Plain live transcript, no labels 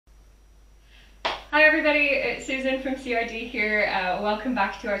everybody, it's Susan from CRD here. Welcome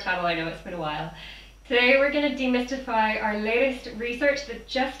back to our channel. I know it's been a while. Today we're going to demystify our latest research that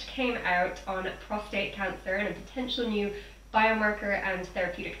just came out on prostate cancer and a potential new biomarker and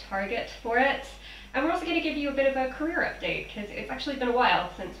therapeutic target for it. And we're also going to give you a bit of a career update because it's actually been a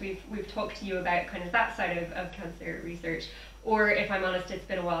while since we've talked to you about kind of that side of cancer research. Or if I'm honest, it's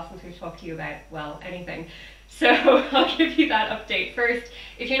been a while since we've talked to you about, well, anything. So I'll give you that update first.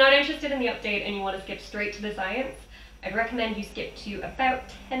 If you're not interested in the update and you want to skip straight to the science, I'd recommend you skip to about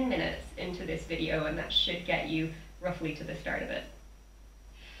 10 minutes into this video, and that should get you roughly to the start of it.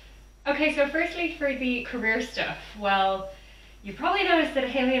 Okay, so firstly for the career stuff, well, you've probably noticed that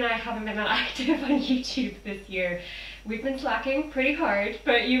Haley and I haven't been that active on YouTube this year. We've been slacking pretty hard,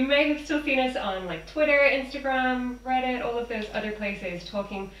 but you may have still seen us on like Twitter, Instagram, Reddit, all of those other places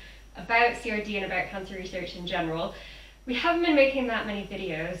talking about CRD and about cancer research in general. We haven't been making that many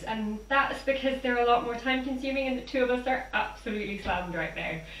videos, and that's because they're a lot more time consuming and the two of us are absolutely slammed right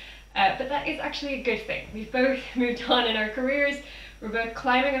now. But that is actually a good thing. We've both moved on in our careers, we're both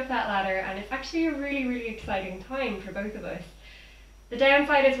climbing up that ladder, and it's actually a really, really exciting time for both of us. The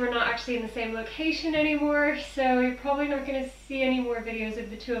downside is we're not actually in the same location anymore, so you're probably not going to see any more videos of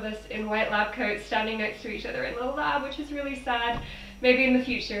the two of us in white lab coats standing next to each other in the lab, which is really sad. Maybe in the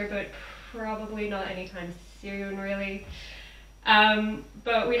future, but probably not anytime soon, really.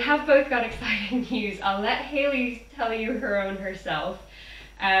 But we have both got exciting news. I'll let Haley tell you her own herself,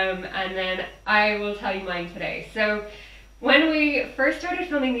 and then I will tell you mine today. So when we first started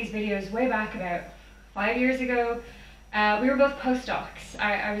filming these videos way back about 5 years ago, we were both postdocs.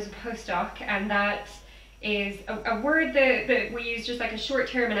 I was a postdoc, and that is a word that we use just like a short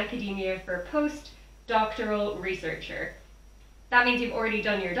term in academia for postdoctoral researcher. That means you've already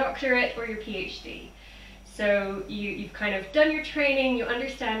done your doctorate or your PhD. So you've kind of done your training, you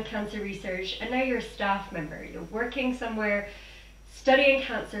understand cancer research, and now you're a staff member. You're working somewhere, studying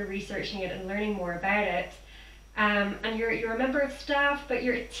cancer, researching it, and learning more about it. And you're a member of staff, but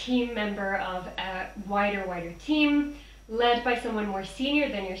you're a team member of a wider team, led by someone more senior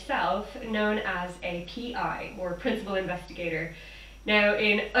than yourself, known as a PI, or principal investigator. Now,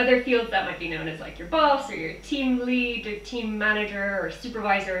 in other fields that might be known as like your boss, or your team lead, or team manager, or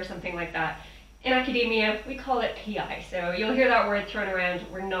supervisor, or something like that. In academia, we call it PI. So you'll hear that word thrown around.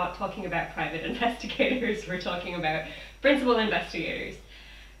 We're not talking about private investigators, we're talking about principal investigators.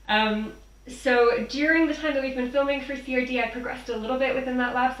 So during the time that we've been filming for CRD, I progressed a little bit within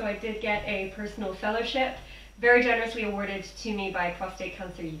that lab, so I did get a personal fellowship, very generously awarded to me by Prostate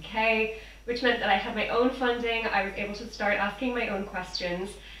Cancer UK, which meant that I had my own funding. I was able to start asking my own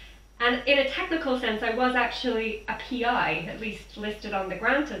questions. And in a technical sense, I was actually a PI, at least listed on the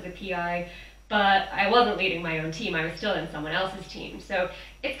grant as a PI, but I wasn't leading my own team, I was still in someone else's team. So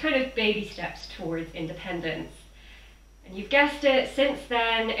it's kind of baby steps towards independence. And you've guessed it, since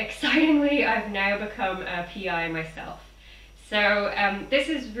then, excitingly, I've now become a PI myself. So this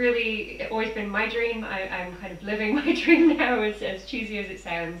has really always been my dream. I'm kind of living my dream now, as cheesy as it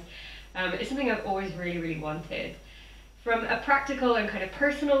sounds. It's something I've always really, really wanted. From a practical and kind of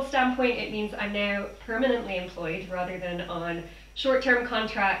personal standpoint, it means I'm now permanently employed rather than on short-term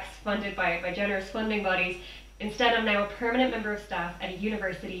contracts funded by generous funding bodies. Instead, I'm now a permanent member of staff at a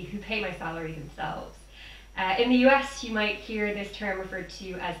university who pay my salary themselves. In the US, you might hear this term referred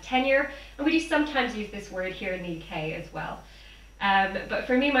to as tenure, and we do sometimes use this word here in the UK as well. But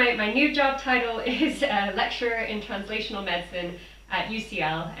for me, my new job title is lecturer in translational medicine at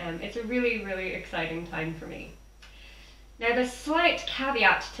UCL. It's a really, really exciting time for me. Now, the slight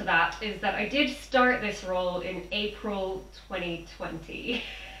caveat to that is that I did start this role in April 2020.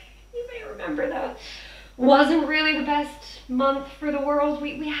 You may remember that. Wasn't really the best month for the world.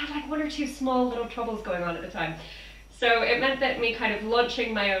 We had like one or two small little troubles going on at the time. So it meant that me kind of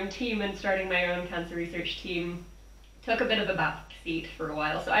launching my own team and starting my own cancer research team took a bit of a backseat for a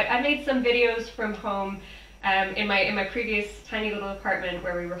while. So I made some videos from home in my previous tiny little apartment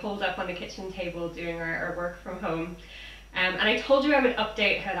where we were holed up on the kitchen table doing our work from home. And I told you I would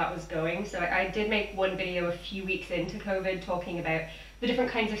update how that was going, so I did make one video a few weeks into COVID talking about the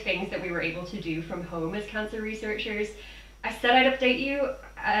different kinds of things that we were able to do from home as cancer researchers. I said I'd update you,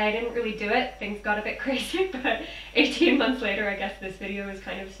 I didn't really do it, things got a bit crazy, but 18 months later I guess this video is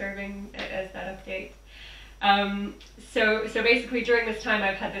kind of serving as that update. So basically during this time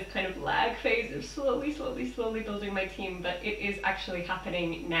I've had this kind of lag phase of slowly building my team, but it is actually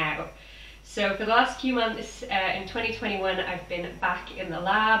happening now. So for the last few months in 2021, I've been back in the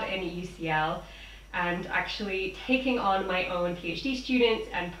lab in UCL and actually taking on my own PhD students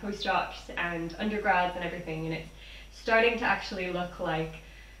and postdocs and undergrads and everything, and it's starting to actually look like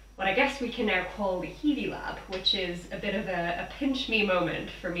what I guess we can now call the Heavy Lab, which is a bit of a pinch me moment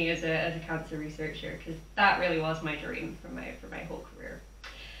for me as a cancer researcher, because that really was my dream for my whole career.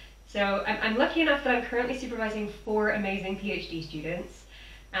 So I'm lucky enough that I'm currently supervising 4 amazing PhD students,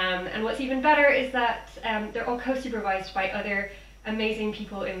 and what's even better is that they're all co-supervised by other amazing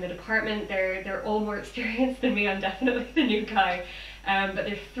people in the department. They're all more experienced than me. I'm definitely the new guy, but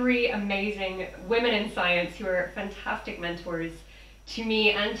they're 3 amazing women in science who are fantastic mentors to me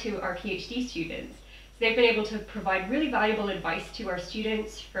and to our PhD students. So they've been able to provide really valuable advice to our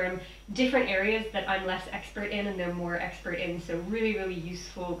students from different areas that I'm less expert in and they're more expert in, so really, really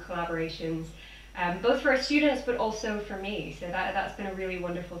useful collaborations, both for our students but also for me. So that's been a really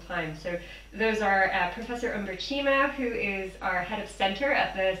wonderful time. So those are Professor Umberchima, who is our head of center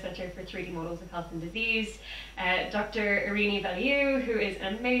at the Center for 3D Models of Health and Disease, Dr. Irini Valiu, who is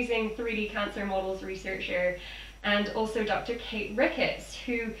an amazing 3D cancer models researcher, and also Dr. Kate Ricketts,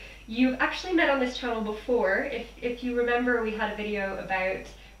 who you've actually met on this channel before. If you remember, we had a video about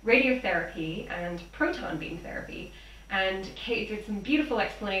radiotherapy and proton beam therapy, and Kate did some beautiful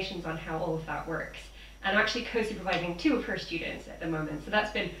explanations on how all of that works. And I'm actually co-supervising 2 of her students at the moment, so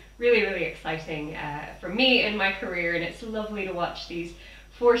that's been really, really exciting for me in my career, and it's lovely to watch these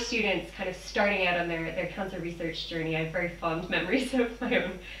 4 students kind of starting out on their cancer research journey. I have very fond memories of my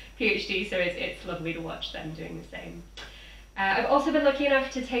own PhD, so it's lovely to watch them doing the same. I've also been lucky enough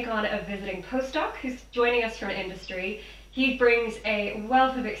to take on a visiting postdoc who's joining us from industry. He brings a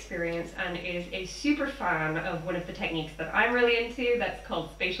wealth of experience and is a super fan of one of the techniques that I'm really into, that's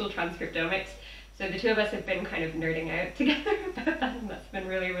called spatial transcriptomics. So the 2 of us have been kind of nerding out together about that, and that's been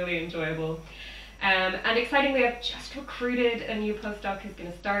really, really enjoyable. And excitingly, I've just recruited a new postdoc who's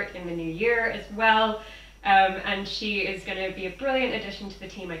going to start in the new year as well. And she is going to be a brilliant addition to the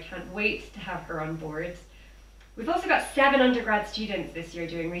team. I can't wait to have her on board. We've also got 7 undergrad students this year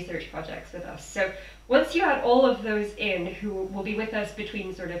doing research projects with us. So once you add all of those in, who will be with us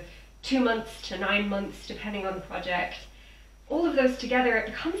between sort of 2 months to 9 months, depending on the project, all of those together, it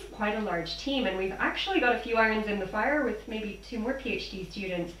becomes quite a large team. And we've actually got a few irons in the fire with maybe 2 more PhD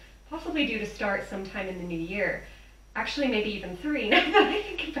students, possibly due to start sometime in the new year. Actually, maybe even 3, now that I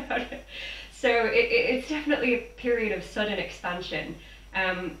think about it. So it's definitely a period of sudden expansion.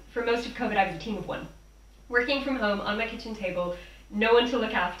 For most of COVID, I was a team of 1. Working from home on my kitchen table, no one to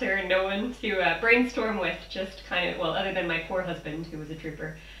look after, no one to brainstorm with, just kind of, well, other than my poor husband, who was a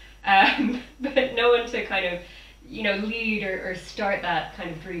trooper, but no one to kind of, you know, lead or start that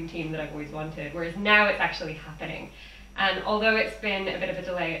kind of dream team that I've always wanted, whereas now it's actually happening. And although it's been a bit of a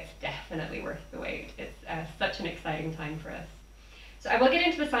delay, it's definitely worth the wait. It's such an exciting time for us. So I will get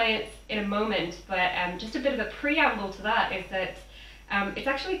into the science in a moment, but just a bit of a preamble to that is that it's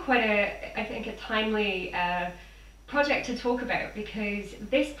actually quite I think a timely project to talk about, because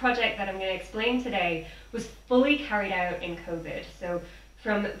this project that I'm going to explain today was fully carried out in COVID. So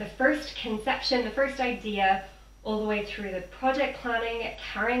from the first conception, the first idea, all the way through the project planning,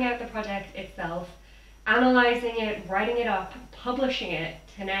 carrying out the project itself, analyzing it, writing it up, publishing it,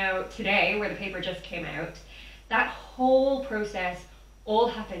 to now today, where the paper just came out, that whole process all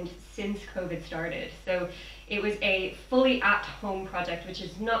happened since COVID started. So it was a fully at-home project, which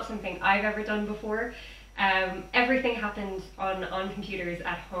is not something I've ever done before. Everything happened on computers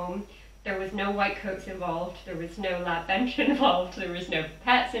at home. There was no white coats involved, there was no lab bench involved, there was no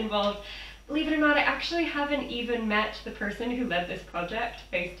pets involved. Believe it or not, I actually haven't even met the person who led this project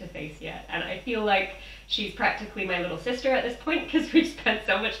face to face yet, and I feel like she's practically my little sister at this point, because we've spent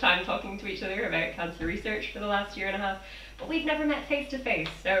so much time talking to each other about cancer research for the last 1.5 years, but we've never met face to face.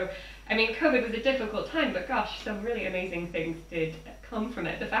 So, I mean, COVID was a difficult time, but gosh, some really amazing things did come from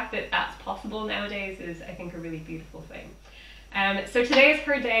it. The fact that that's possible nowadays is, I think, a really beautiful thing. So today is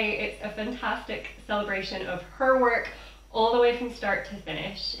her day. It's a fantastic celebration of her work, all the way from start to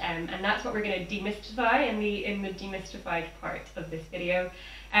finish, and that's what we're going to demystify in the demystified part of this video.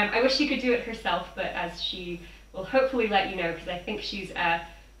 I wish she could do it herself, but as she will hopefully let you know, because I think she's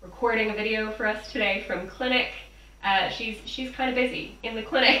recording a video for us today from clinic. She's kind of busy in the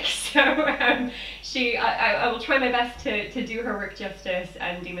clinic, so I will try my best to do her work justice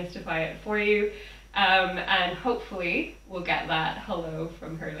and demystify it for you, and hopefully we'll get that hello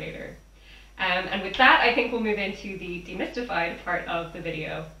from her later. And with that, I think we'll move into the demystified part of the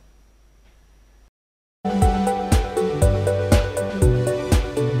video.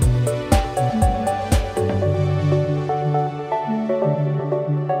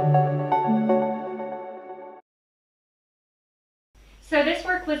 So this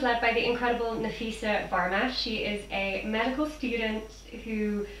work was led by the incredible Nafisa Varma. She is a medical student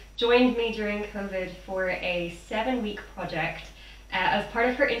who joined me during COVID for a 7-week project as part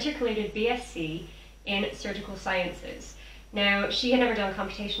of her intercalated BSc in surgical sciences. Now, she had never done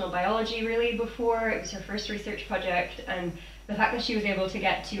computational biology really before. It was her first research project, and the fact that she was able to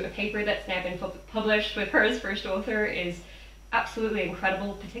get to a paper that's now been published with her as first author is absolutely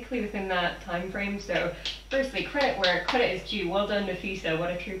incredible, particularly within that time frame. So firstly, credit where credit is due. Well done, Nafisa,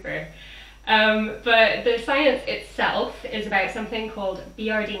 what a trooper. But the science itself is about something called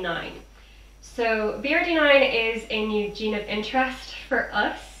BRD9. So BRD9 is a new gene of interest for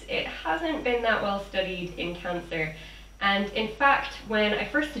us. It hasn't been that well studied in cancer. And in fact, when I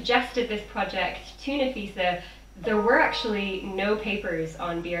first suggested this project to Nafisa, there were actually no papers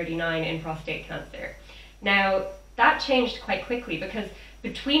on BRD9 in prostate cancer. Now, that changed quite quickly because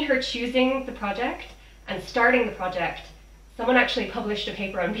between her choosing the project and starting the project, someone actually published a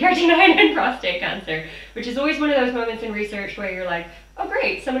paper on BRD9 in prostate cancer, which is always one of those moments in research where you're like, oh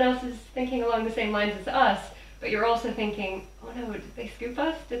great, someone else is thinking along the same lines as us, but you're also thinking, oh no, did they scoop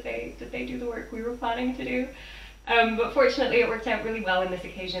us? Did they do the work we were planning to do? But fortunately it worked out really well on this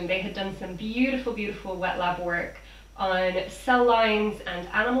occasion. They had done some beautiful, beautiful wet lab work on cell lines and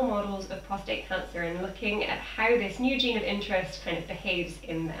animal models of prostate cancer and looking at how this new gene of interest kind of behaves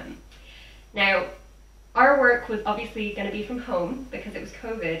in them. Now, our work was obviously going to be from home because it was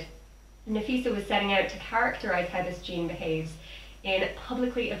COVID. Nafisa was setting out to characterize how this gene behaves in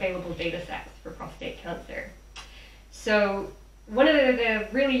publicly available data sets for prostate cancer. So one of the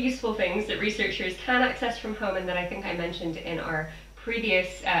really useful things that researchers can access from home, and that I think I mentioned in our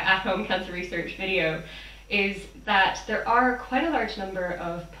previous at-home cancer research video, is that there are quite a large number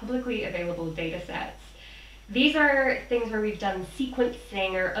of publicly available data sets. These are things where we've done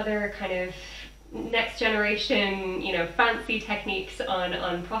sequencing or other kind of next generation, fancy techniques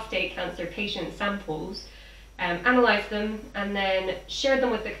on prostate cancer patient samples, analyzed them, and then shared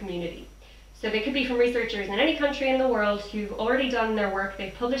them with the community. So they could be from researchers in any country in the world who've already done their work,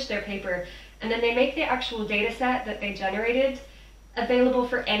 they've published their paper, and then they make the actual data set that they generated available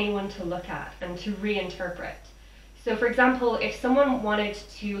for anyone to look at and to reinterpret. So for example, if someone wanted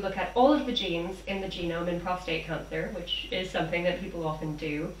to look at all of the genes in the genome in prostate cancer, which is something that people often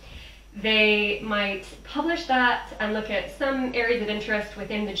do, they might publish that and look at some areas of interest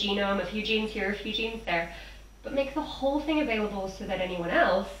within the genome, a few genes here, a few genes there, but make the whole thing available so that anyone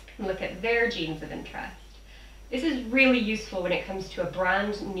else can look at their genes of interest. This is really useful when it comes to a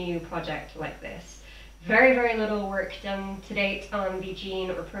brand new project like this. Very, very little work done to date on the gene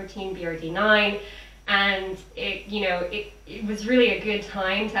or protein BRD9, and it was really a good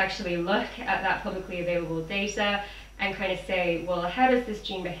time to actually look at that publicly available data and kind of say, well, how does this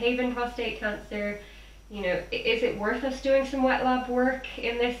gene behave in prostate cancer? Is it worth us doing some wet lab work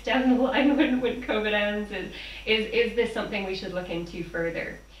in this down the line when COVID ends? Is this something we should look into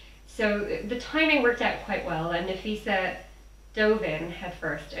further? So the timing worked out quite well, and Nafisa dove in head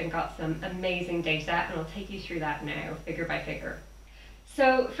first and got some amazing data, and I'll take you through that now, figure by figure.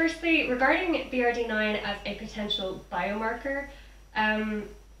 So firstly, regarding BRD9 as a potential biomarker,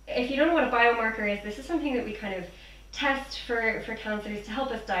 if you don't know what a biomarker is, this is something that we kind of test for cancers to help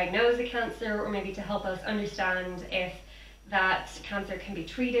us diagnose a cancer, or maybe to help us understand if that cancer can be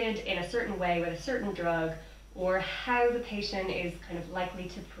treated in a certain way with a certain drug, or how the patient is kind of likely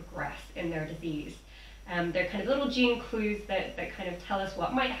to progress in their disease. They're kind of little gene clues that kind of tell us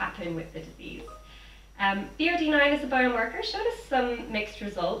what might happen with the disease. BRD9 as a biomarker showed us some mixed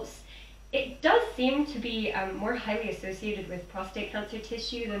results. It does seem to be more highly associated with prostate cancer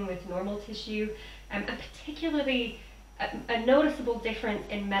tissue than with normal tissue, and particularly a noticeable difference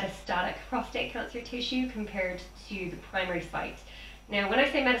in metastatic prostate cancer tissue compared to the primary site. Now, when I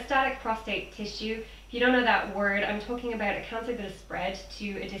say metastatic prostate tissue, if you don't know that word, I'm talking about a cancer that has spread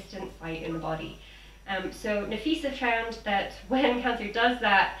to a distant site in the body. So Nafisa found that when cancer does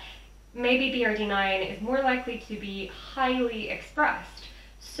that, maybe BRD9 is more likely to be highly expressed.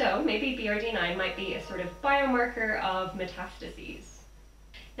 So maybe BRD9 might be a sort of biomarker of metastases.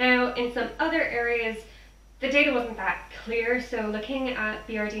 Now, in some other areas, the data wasn't that clear, so looking at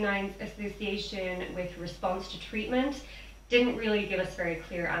BRD9's association with response to treatment didn't really give us very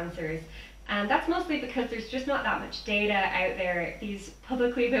clear answers. And that's mostly because there's just not that much data out there. These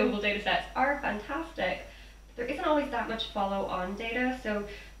publicly available data sets are fantastic, but there isn't always that much follow-on data. So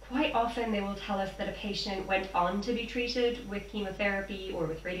quite often they will tell us that a patient went on to be treated with chemotherapy or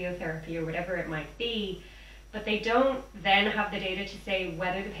with radiotherapy or whatever it might be, but they don't then have the data to say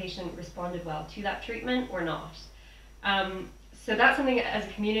whether the patient responded well to that treatment or not. So that's something as a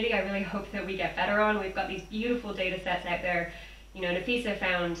community I really hope that we get better on. We've got these beautiful data sets out there. Nafisa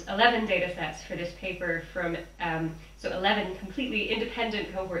found 11 data sets for this paper from, so 11 completely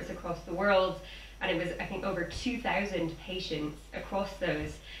independent cohorts across the world. and it was, I think, over 2,000 patients across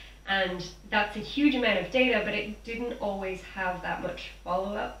those. And that's a huge amount of data, but it didn't always have that much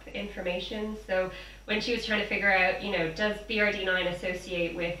follow-up information. So when she was trying to figure out, does BRD9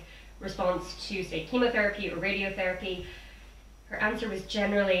 associate with response to, say, chemotherapy or radiotherapy, her answer was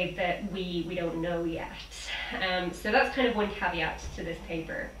generally that we don't know yet. So that's kind of one caveat to this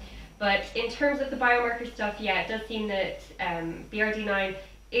paper. But in terms of the biomarker stuff, yeah, it does seem that BRD9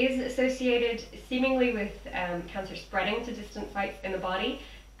 is associated seemingly with cancer spreading to distant sites in the body,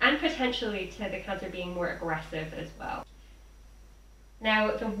 and potentially to the cancer being more aggressive as well.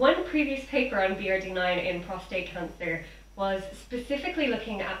 Now, the one previous paper on BRD9 in prostate cancer was specifically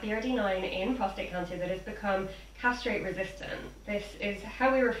looking at BRD9 in prostate cancer that has become castrate resistant. This is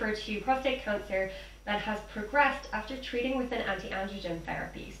how we refer to prostate cancer that has progressed after treating with an anti-androgen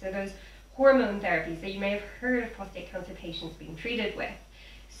therapy. So those hormone therapies that you may have heard of prostate cancer patients being treated with.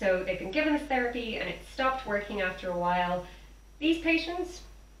 So they've been given this therapy and it stopped working after a while. These patients,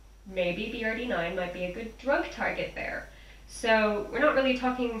 maybe BRD9 might be a good drug target there. So we're not really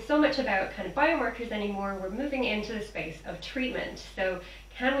talking so much about kind of biomarkers anymore, we're moving into the space of treatment. So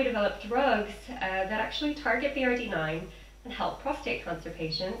can we develop drugs that actually target BRD9 and help prostate cancer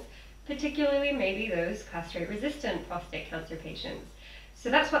patients, particularly maybe those castrate-resistant prostate cancer patients? So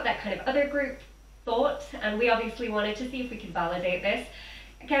that's what that kind of other group thought, and we obviously wanted to see if we could validate this.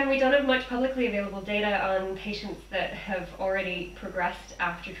 Again, we don't have much publicly available data on patients that have already progressed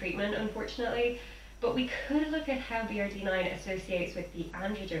after treatment, unfortunately, but we could look at how BRD9 associates with the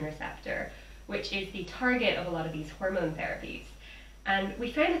androgen receptor, which is the target of a lot of these hormone therapies. And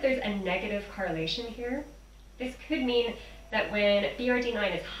we found that there's a negative correlation here. This could mean that when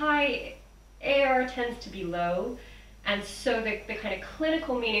BRD9 is high, AR tends to be low, and so the kind of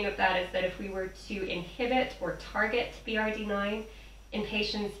clinical meaning of that is that if we were to inhibit or target BRD9 in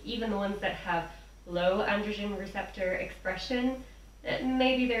patients, even the ones that have low androgen receptor expression,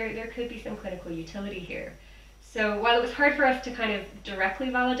 maybe there could be some clinical utility here. So while it was hard for us to kind of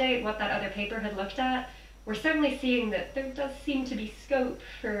directly validate what that other paper had looked at, we're certainly seeing that there does seem to be scope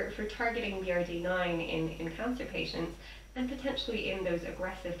for targeting BRD9 in cancer patients, and potentially in those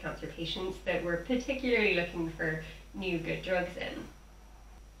aggressive cancer patients that we're particularly looking for new good drugs in.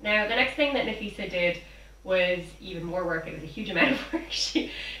 Now, the next thing that Nafisa did was even more work. It was a huge amount of work.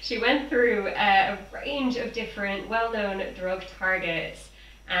 She went through a range of different well-known drug targets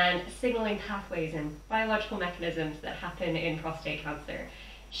and signaling pathways and biological mechanisms that happen in prostate cancer.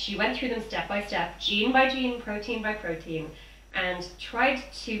 She went through them step by step, gene by gene, protein by protein, and tried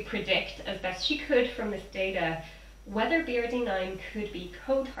to predict as best she could from this data whether BRD9 could be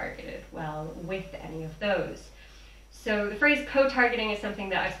co-targeted well with any of those. So the phrase co-targeting is something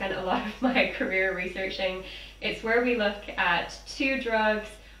that I've spent a lot of my career researching. It's where we look at two drugs,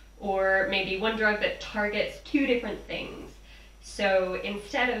 or maybe one drug that targets two different things. So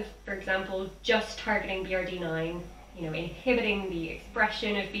instead of, for example, just targeting BRD9, inhibiting the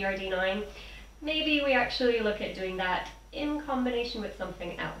expression of BRD9, maybe we actually look at doing that in combination with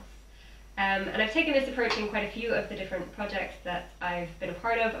something else. And I've taken this approach in quite a few of the different projects that I've been a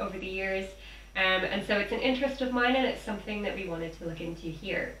part of over the years. And so it's an interest of mine, and it's something that we wanted to look into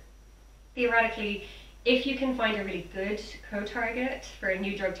here. Theoretically, if you can find a really good co-target for a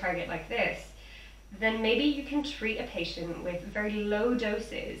new drug target like this, then maybe you can treat a patient with very low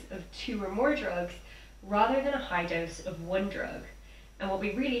doses of two or more drugs rather than a high dose of one drug. And what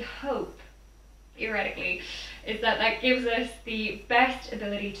we really hope, theoretically, is that that gives us the best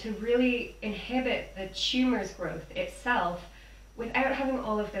ability to really inhibit the tumor's growth itself without having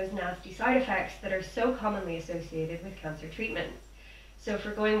all of those nasty side effects that are so commonly associated with cancer treatments. So if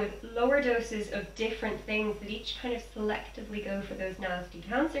we're going with lower doses of different things that each kind of selectively go for those nasty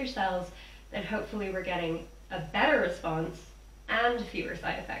cancer cells, then hopefully we're getting a better response and fewer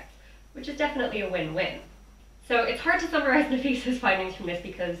side effects, which is definitely a win-win. So it's hard to summarize Nafisa's findings from this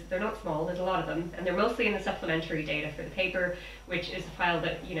because they're not small, there's a lot of them, and they're mostly in the supplementary data for the paper, which is a file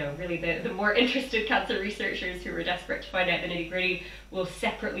that, really the more interested cancer researchers who are desperate to find out the nitty-gritty will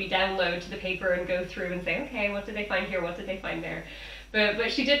separately download to the paper and go through and say, okay, what did they find here, what did they find there?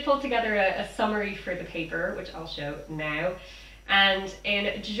 But she did pull together a summary for the paper, which I'll show now. And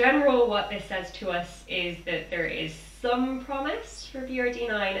in general, what this says to us is that there is some promise for BRD9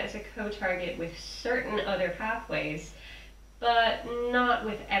 as a co-target with certain other pathways, but not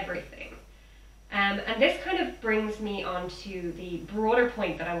with everything. And this kind of brings me on to the broader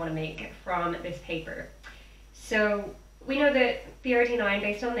point that I want to make from this paper. So we know that BRD9,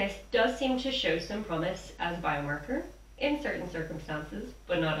 based on this, does seem to show some promise as a biomarker in certain circumstances,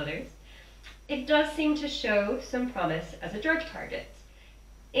 but not others. It does seem to show some promise as a drug target.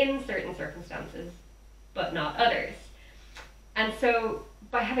 in certain circumstances, but not others. And so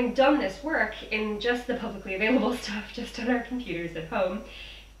by having done this work in just the publicly available stuff, just on our computers at home,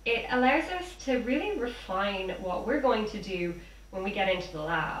 it allows us to really refine what we're going to do when we get into the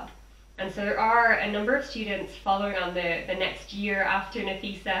lab. And so there are a number of students following on the next year after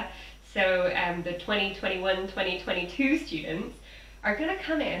Nafisa. So the 2021-2022 students are going to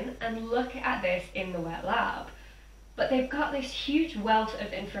come in and look at this in the wet lab. But they've got this huge wealth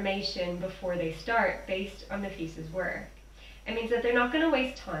of information before they start based on Nafisa's work. It means that they're not going to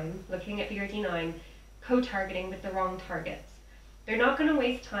waste time looking at BRD9 co-targeting with the wrong targets. They're not going to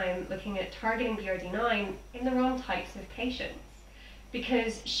waste time looking at targeting BRD9 in the wrong types of patients,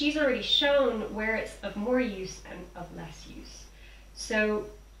 because she's already shown where it's of more use and of less use. So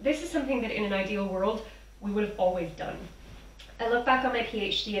this is something that in an ideal world we would have always done. I look back on my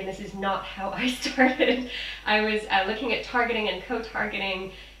PhD and this is not how I started. I was looking at targeting and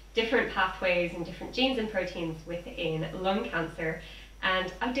co-targeting different pathways and different genes and proteins within lung cancer,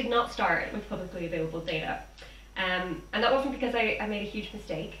 and I did not start with publicly available data. And that wasn't because I made a huge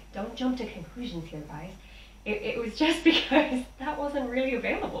mistake. Don't jump to conclusions here, guys. It was just because that wasn't really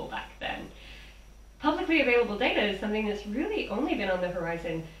available back then. Publicly available data is something that's really only been on the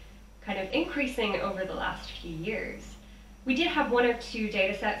horizon, kind of increasing over the last few years. We did have one or two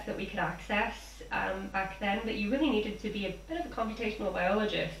data sets that we could access back then, but you really needed to be a bit of a computational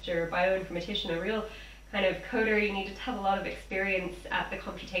biologist or a bioinformatician, a real kind of coder. You needed to have a lot of experience at the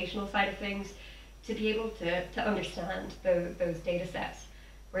computational side of things to be able to understand those data sets.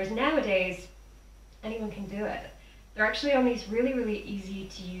 Whereas nowadays, anyone can do it. They're actually on these really, really easy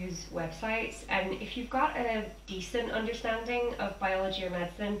to use websites, and if you've got a decent understanding of biology or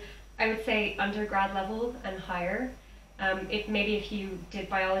medicine, I would say undergrad level and higher. Maybe if you did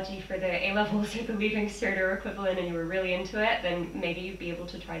biology for the A-levels or the Leaving Cert or equivalent and you were really into it, then maybe you'd be able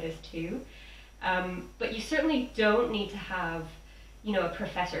to try this too. But you certainly don't need to have, a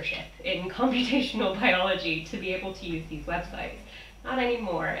professorship in computational biology to be able to use these websites. Not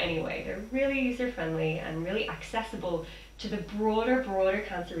anymore, anyway. They're really user-friendly and really accessible to the broader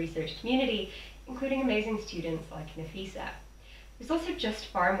cancer research community, including amazing students like Nafisa. There's also just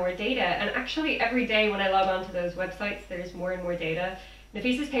far more data, and actually every day when I log on to those websites, there's more and more data.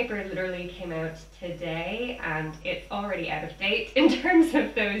 Nafisa's paper literally came out today, and it's already out of date in terms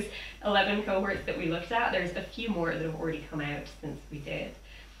of those 11 cohorts that we looked at. There's a few more that have already come out since we did.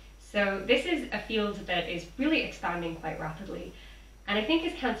 So this is a field that is really expanding quite rapidly. And I think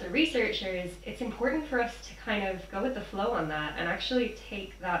as cancer researchers, it's important for us to kind of go with the flow on that and actually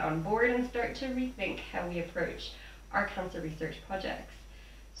take that on board and start to rethink how we approach our cancer research projects.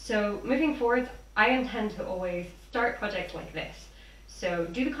 So moving forward, I intend to always start projects like this. So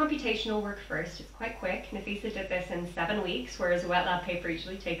do the computational work first. It's quite quick. Nafisa did this in 7 weeks, whereas a wet lab paper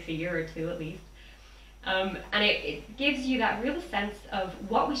usually takes a year or two at least. And it gives you that real sense of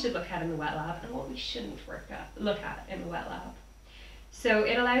what we should look at in the wet lab and what we shouldn't look at in the wet lab. So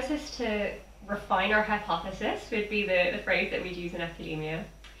it allows us to refine our hypothesis, would be the phrase that we'd use in academia.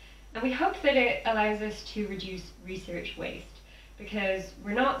 And we hope that it allows us to reduce research waste, because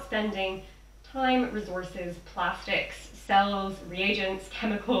we're not spending time, resources, plastics, cells, reagents,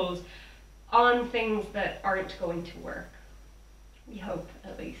 chemicals on things that aren't going to work. We hope,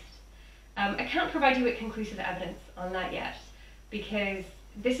 at least. I can't provide you with conclusive evidence on that yet, because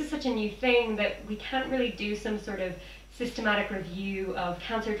this is such a new thing that we can't really do some sort of systematic review of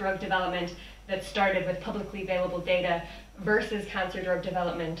cancer drug development that started with publicly available data versus cancer drug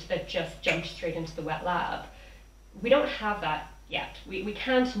development that just jumped straight into the wet lab. We don't have that yet. We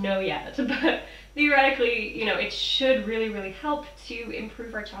can't know yet, but theoretically, it should really, really help to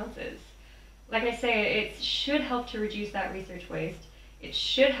improve our chances. Like I say, it should help to reduce that research waste. It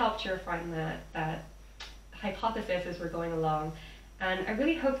should help to refine that hypothesis as we're going along. And I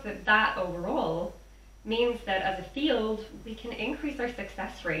really hope that overall means that as a field, we can increase our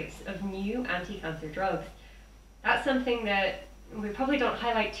success rates of new anti-cancer drugs. That's something that we probably don't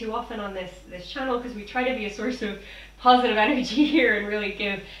highlight too often on this channel, because we try to be a source of positive energy here and really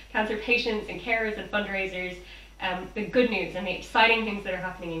give cancer patients and carers and fundraisers the good news and the exciting things that are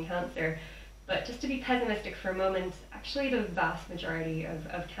happening in cancer. But just to be pessimistic for a moment, actually the vast majority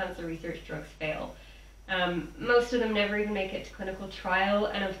of cancer research drugs fail. Most of them never even make it to clinical trial,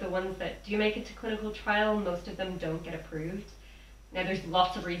 and of the ones that do make it to clinical trial, most of them don't get approved. Now there's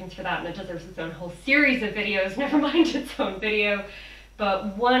lots of reasons for that, and it deserves its own whole series of videos, never mind its own video.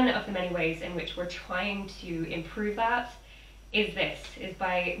 But one of the many ways in which we're trying to improve that is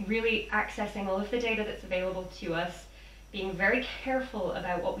by really accessing all of the data that's available to us, being very careful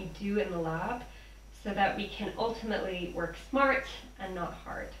about what we do in the lab, so that we can ultimately work smart and not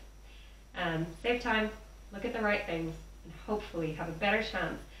hard. Save time, look at the right things, and hopefully have a better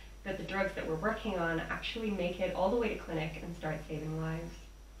chance that the drugs that we're working on actually make it all the way to clinic and start saving lives.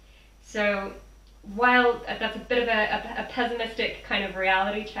 So while that's a bit of a pessimistic kind of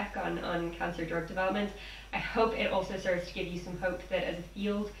reality check on cancer drug development, I hope it also serves to give you some hope that as a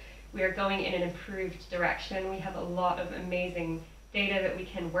field we are going in an improved direction. We have a lot of amazing data that we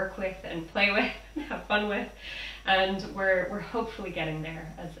can work with and play with and have fun with, and we're hopefully getting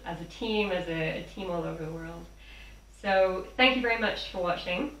there as a team all over the world. So thank you very much for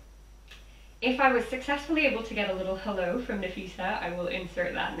watching. If I was successfully able to get a little hello from Nafisa, I will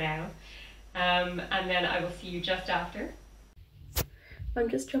insert that now, and then I will see you just after. I'm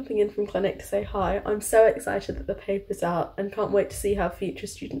just jumping in from clinic to say hi. I'm so excited that the paper's out and can't wait to see how future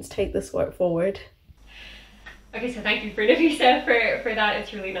students take this work forward. Okay, so thank you for Nafisa for that.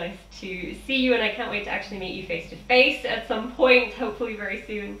 It's really nice to see you, and I can't wait to actually meet you face to face at some point, hopefully very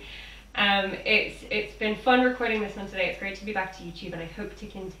soon. It's been fun recording this one today. It's great to be back to YouTube, and I hope to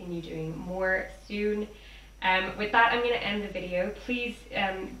continue doing more soon. With that, I'm going to end the video. Please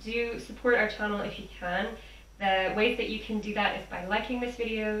do support our channel if you can. The ways that you can do that is by liking this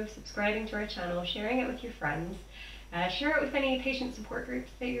video, subscribing to our channel, sharing it with your friends, share it with any patient support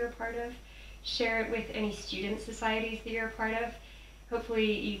groups that you're a part of, share it with any student societies that you're a part of.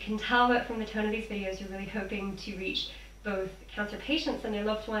 Hopefully you can tell that from the tone of these videos you're really hoping to reach both cancer patients and their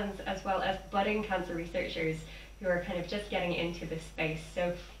loved ones, as well as budding cancer researchers who are kind of just getting into this space. So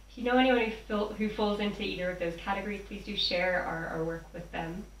if you know anyone who falls into either of those categories, please do share our work with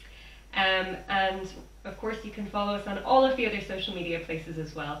them. And of course you can follow us on all of the other social media places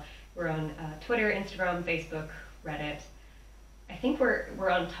as well. We're on Twitter, Instagram, Facebook, Reddit. I think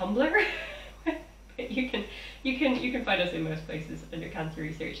we're on Tumblr. But you can find us in most places under Cancer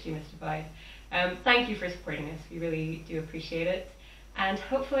Research Demystified. Thank you for supporting us. We really do appreciate it, and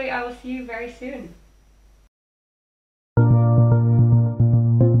hopefully I will see you very soon.